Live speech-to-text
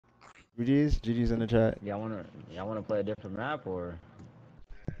GG's in the chat. Y'all wanna play a different map or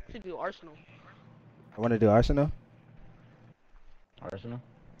Should do Arsenal. I want to do Arsenal. Arsenal?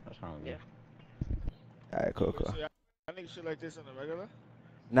 That's fine with me. Yeah. All right, cool, cool. So I think shit like this on the regular.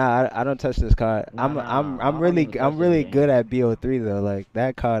 Nah, I don't touch this card. Nah, nah, nah. I don't even I'm touch this really game. good at BO3 though. Like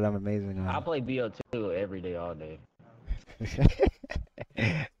that card, I'm amazing I on. play BO2 every day, all day.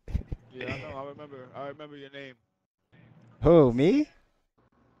 Yeah, I know. I remember. I remember your name. Who, me?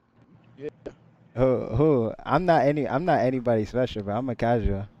 Yeah. Who? I'm not anybody special, but I'm a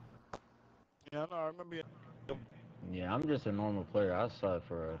casual. Yeah, I know. I remember your name. Yeah, I'm just a normal player. I suck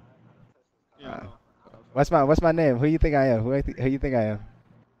for a. Yeah, I Uh, know. what's my name? Who you think I am? Who you think I am?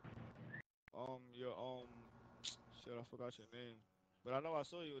 Your shit. I forgot your name. But I know I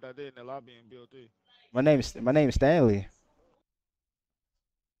saw you that day in the lobby in BO3. My name's Stanley.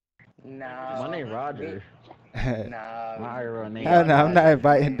 My No, name Roger. no, My IRL name y'all Hell no, I'm Roger. not Roger's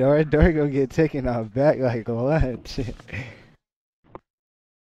inviting name. Dory. Dory gonna get taken off back like what?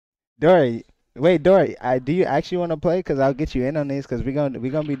 Dory, wait, Dory, do you actually want to play? Cause I'll get you in on these. Cause we gonna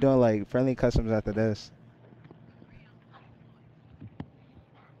be doing like friendly customs after this.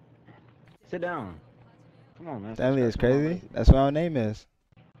 Sit down. Come on, man. Stop Stanley is scratching my crazy. leg. That's what our name is.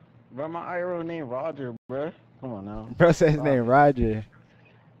 Bro, my IRL name Roger, bro. Come on now. Bro said his Stop name Roger.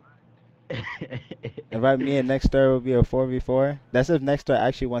 it. Invite me and next door will be a 4v4. That's if next door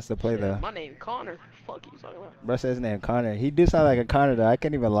actually wants to play though. Shit, my name Connor. Fuck you talking about? Bro said his name Connor. He do sound like a Connor though. I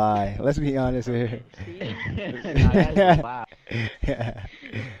can't even lie. Let's be honest here. See? Nah, that's wow. Yeah.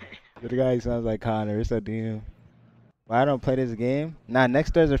 The guy sounds like Connor. It's a dude. Why I don't play this game? Nah,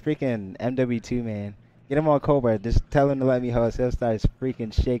 next door's a freaking MW2 man. Get him on Cobra. Just tell him to let me host. He'll start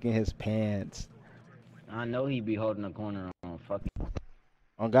freaking shaking his pants. I know he be holding the corner on fucking.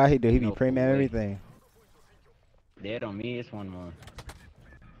 On God, he do. He be No pre-man way. everything. Dead on me. It's one more.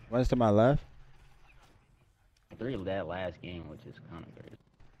 One's to my left. Three of that last game, which is kind of crazy.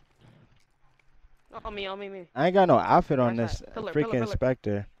 On me. I ain't got no outfit on Right this side. Pillar, freaking pillar.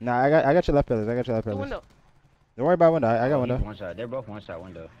 Spectre. Nah, I got your left pillars. I got your left The pillars. window. Don't worry about window. I got Oh, he's window. one shot. They're both one shot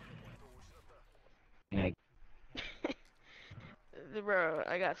window. Like, Bro,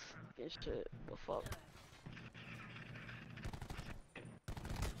 I got fucking shit. The fuck?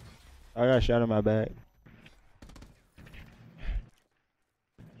 I got a shot in my back.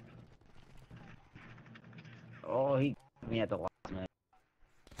 oh, he me at the last minute.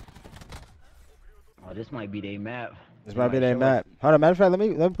 Oh, this might be their map. This They might be their show us- map. Hold on, matter of fact, let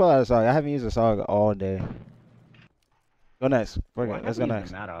me pull out a song. I haven't used a song all day. Go next. Why Let's am go I next.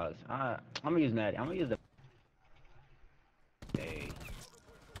 using Mad Odds? I'm gonna use Natty. I'm gonna use the. Hey.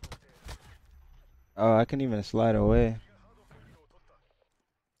 Oh, I can even slide away.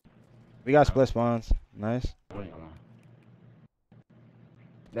 We got split spawns. Nice. Wait, hold on.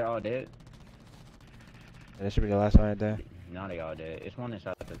 They're all dead. Yeah, that should be the last one right there. No, they all dead. It's one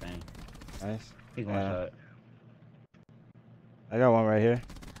inside the thing. Nice. He's one Yeah. shot. I got one right here.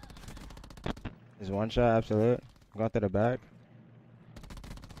 There's one shot, absolute. I'm going through the back.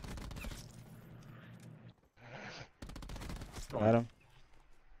 Got him.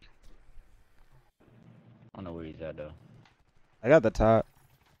 I don't know where he's at though. I got the top.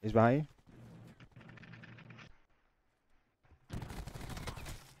 He's behind you.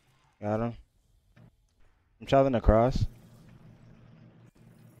 Got him. I'm traveling across.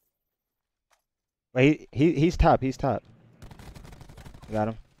 Wait, he's top. He's top. Got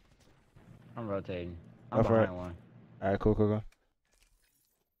him. I'm rotating. Go I'm for behind it. one. All right, cool.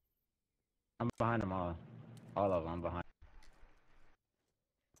 I'm behind them all. All of them. I'm behind.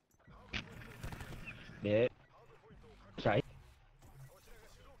 Dead. Shot.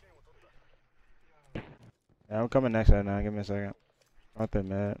 Yeah, I'm coming next right now. Give me a second. Going through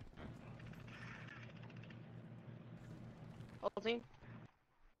mid. Whole team.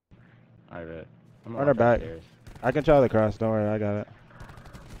 Alright, bet. I'm Run her back. upstairs. I can try the cross. Don't worry, I got it.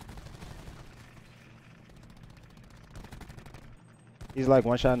 He's like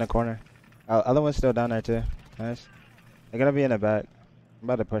one shot in the corner. Other one's still down there too. Nice. They're gonna be in the back. I'm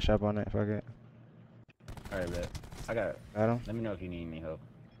about to push up on it. Fuck it. Alright, bet. I got. Got him. Let me know if you need any help.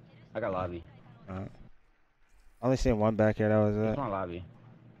 I got lobby. Only seen one back here. That was It's it. my lobby.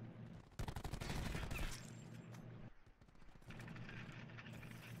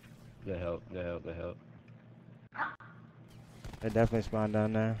 Good help. They definitely spawned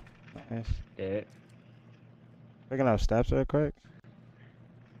down there. Nice. Dead. Picking up steps real quick.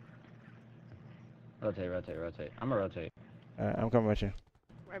 Rotate. I'ma rotate. Alright, I'm coming with you.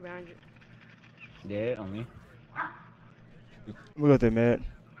 Right behind you. Dead on me. We go through mid.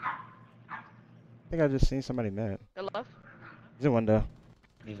 I think I just seen somebody mid. The left. He's in window.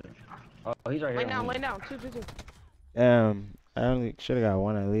 He's a. Oh, he's right here. Lay down. Two. I only should have got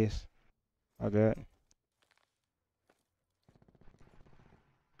one at least. All good.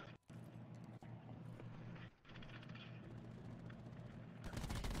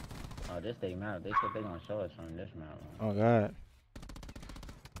 Oh, this they map. They said they gonna show us on this map. Oh god.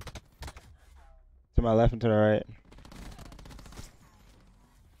 To my left and to the right.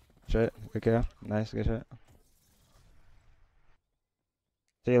 Shit. Good kill. Nice. Good shot.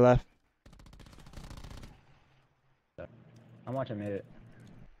 To your left. I'm watching mid.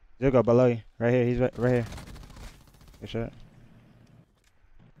 Zuko below you. Right here. He's right here. Good shot.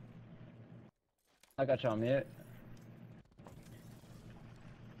 I got y'all mid.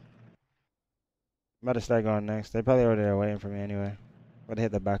 I'm about to start going next. They probably over there waiting for me anyway. About to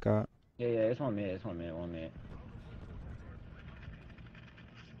hit the back out. Yeah, it's one mid. One mid.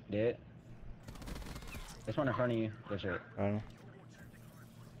 Dead. It's one in front of you. Good shit.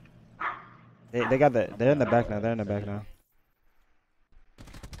 They got the. They're in the back now. They're in the back now.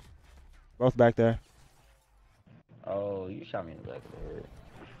 Both back there. Oh, you shot me in the back there.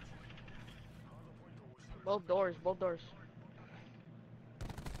 Both doors. Alright,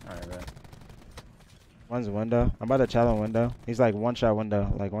 bro. One's window. I'm about to challenge window. He's like one shot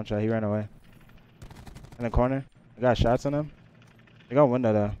window. Like one shot. He ran away. In the corner. I got shots on him. They got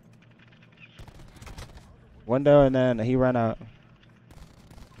window though. Window and then he ran out.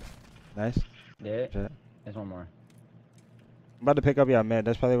 Nice. Dead. Shit. There's one more. I'm about to pick up your mid.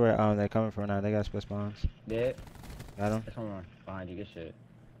 That's probably where they're coming from now. They got split spawns. Dead. Got him. There's one more. Behind you. Good shit.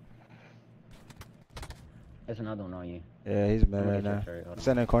 There's another one on you. Yeah, he's mid right now. He's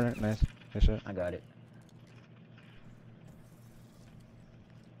in the corner. Nice. Good shot. I got it.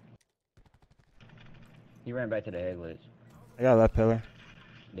 He ran back to the egg glitch. I got left pillar.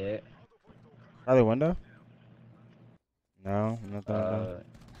 Dead. Probably window? No, nothing.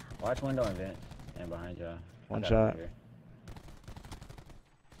 Watch window and vent. And behind y'all. One shot.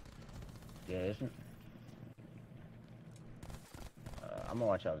 Yeah, I'm gonna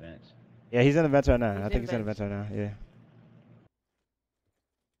watch out vents. Yeah, he's in the vents right now. He's I think he's in the vents right now. Yeah.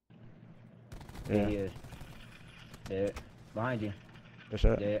 Yeah, he is. Dead. Behind you. Good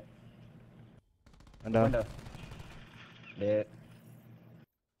shot. Dead. Window. Dead.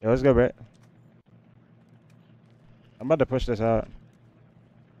 Yo, let's go, Brett. I'm about to push this out.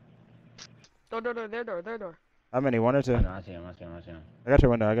 Their door. How many? One or two? Oh, no, I see him. I got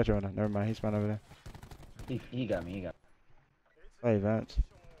your window. Never mind. He's spawned over there. He got me. Play vents.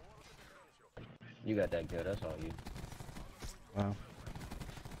 You got that good. That's all you. Wow.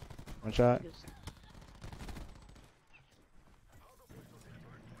 One shot.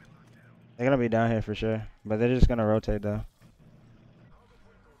 They're gonna be down here for sure, but they're just gonna rotate though.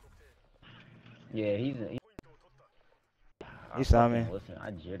 Yeah, He saw me. Listen,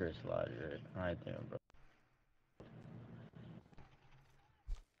 I jitter slotted right there, bro.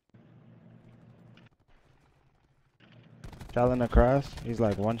 Traveling across. He's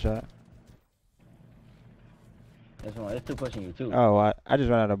like one shot. It's two pushing you too. Oh, I just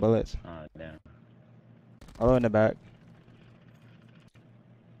ran out of bullets. Oh, damn. All the way in the back.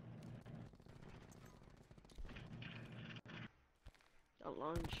 A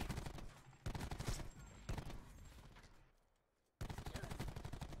lunge.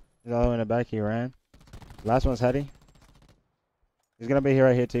 He's all the way in the back. He ran. Last one's Hetty. He's gonna be here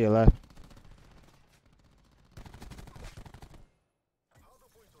right here to your left.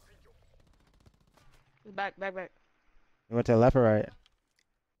 Back. You went to the left or right?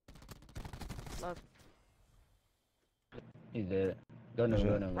 Left. He's dead. Go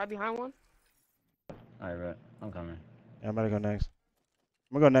no. Right behind one. Alright, bro. I'm coming. Yeah, I'm about to go next.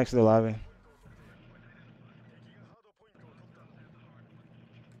 I'm gonna go next to the lobby.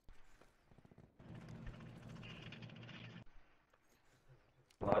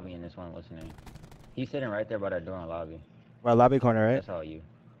 Lobby in this one listening. He's sitting right there by that door in lobby. Right, lobby corner, right? That's all you.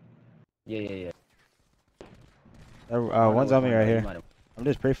 Yeah. One's on me right here. I'm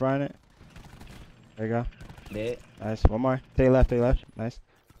just pre-frying it. There you go. Dead. Nice. One more. To your left. Nice.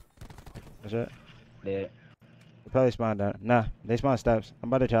 That's it. Dead. They probably spawned down. Nah, they spawned steps. I'm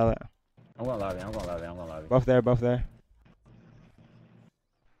about to try it. I'm going lobby. Both there.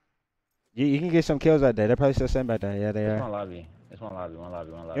 You can get some kills right there. They're probably still sitting back there. Yeah, they It's are. one lobby. You don't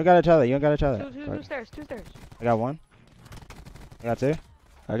gotta try that. Two stairs. I got one. I got two.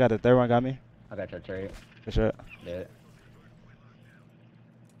 I got the third one. Got me. I got your trade. For sure. Dead.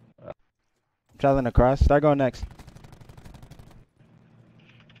 I'm traveling across. Start going next.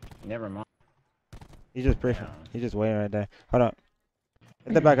 Never mind. He's just briefing. He's just waiting right there. Hold on.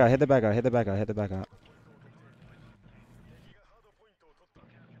 Hit the back out.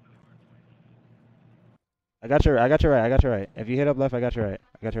 I got your right. I got your right. If you hit up left, I got your right.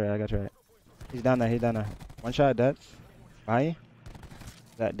 I got your right. I got your right. He's down there. He's down there. One shot, dead. Behind you.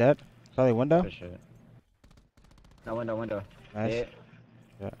 That dead. Probably window. Good shit. No window. Nice. Yeah.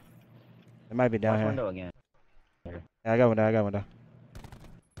 Yeah. It might be down Watch here. window again. Yeah, I got window. I got window.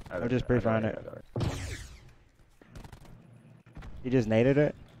 I'm just pre-firing it. You just naded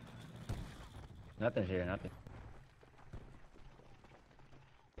it. Nothing's here. Nothing.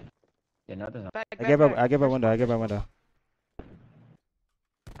 Yeah, nothing's on. Back, I back, give up. back. I give up First window. I floor, give up first window.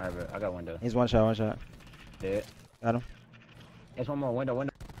 Alright, bro. I got window. He's one shot. One shot. Dead. Got him. There's one more window.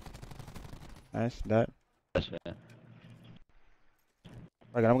 Nice. That. Good shit.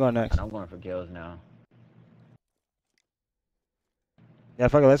 Okay, I'm going next. I'm going for kills now. Yeah,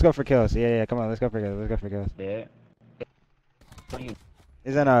 fuck it. Let's go for kills. Yeah. Come on. Let's go for kills. Let's go for kills. Dead. What are you?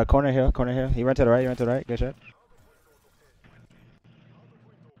 He's in a corner hill. Corner hill. He went to the right. He went to the right. Good shot.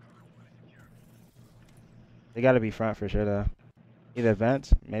 They gotta be front for sure though. Either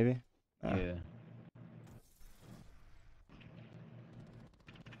vents, maybe. Yeah.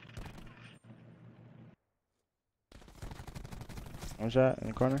 One shot in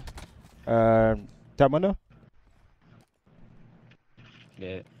the corner. Top window.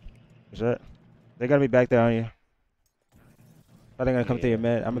 Dead. Is it? They gotta be back there on you. Probably gonna come through your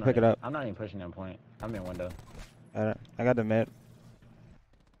mid. I'm gonna pick it up. I'm not even pushing that point. I'm in window. I got the mid.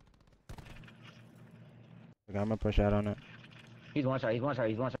 Okay, I'm gonna push out on it. He's one shot.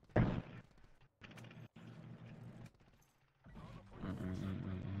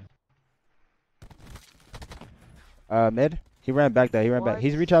 Mid. He ran back there. He ran back.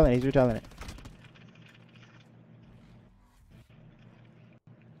 He's retelling. He's retelling it.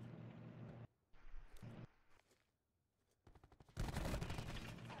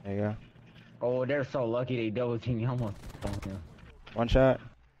 There you go. Oh, they're so lucky they double team me. Almost. One shot.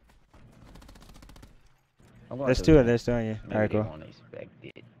 I'm going There's to two. the- There's two on you. Maybe Alright, they cool. won't expect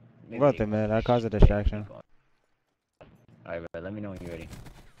it. We'll go with the mid. That caused a distraction. Alright, bro. Let me know when you're ready.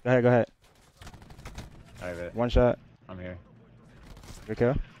 Go ahead. Go ahead. Alright, bro. One shot. I'm here. Good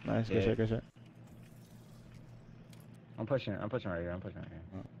kill. Nice. Good Yeah. shot. Good shot. I'm pushing right here.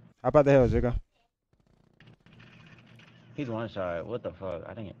 How about the hill, Zico? He's one shot. What the fuck?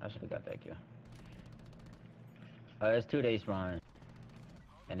 I think I should have got that kill. It's 2 days spawn.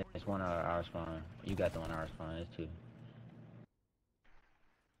 And it's 1 hour our spawn. You got the 1 hour spawn. It's 2.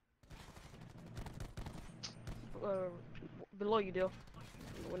 Below you, Dill.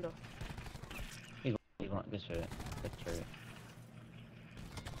 In the window. He's one. Good shit. Good shit.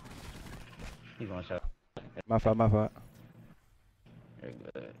 He's one shot. My fault. My fault. You're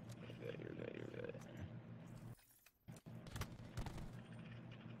good. You're good.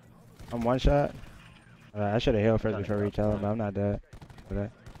 I'm one shot. I should have healed first before retelling, but I'm not dead. Okay.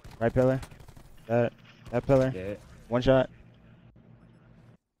 Right pillar. That pillar. Yeah. One shot.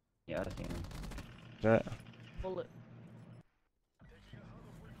 Yeah, I seen him. That. Bullet.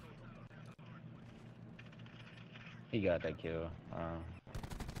 He got that kill.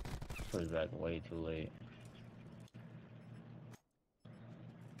 Put his back way too late.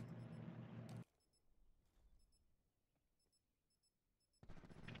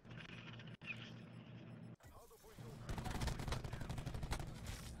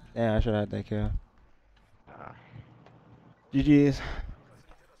 Yeah, I should have had that kill. GG's.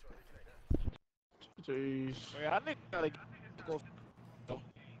 Jeez. Wait, I think I gotta go.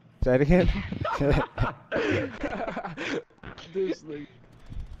 Say it again. This nigga.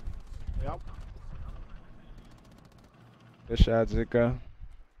 Yeah, Good shot, Zico.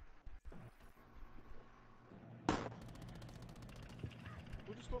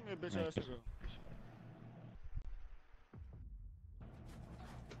 who just called me a bitch ass nigga?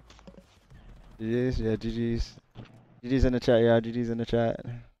 GG's, yeah, GG's. GG's in the chat, y'all. GG's in the chat.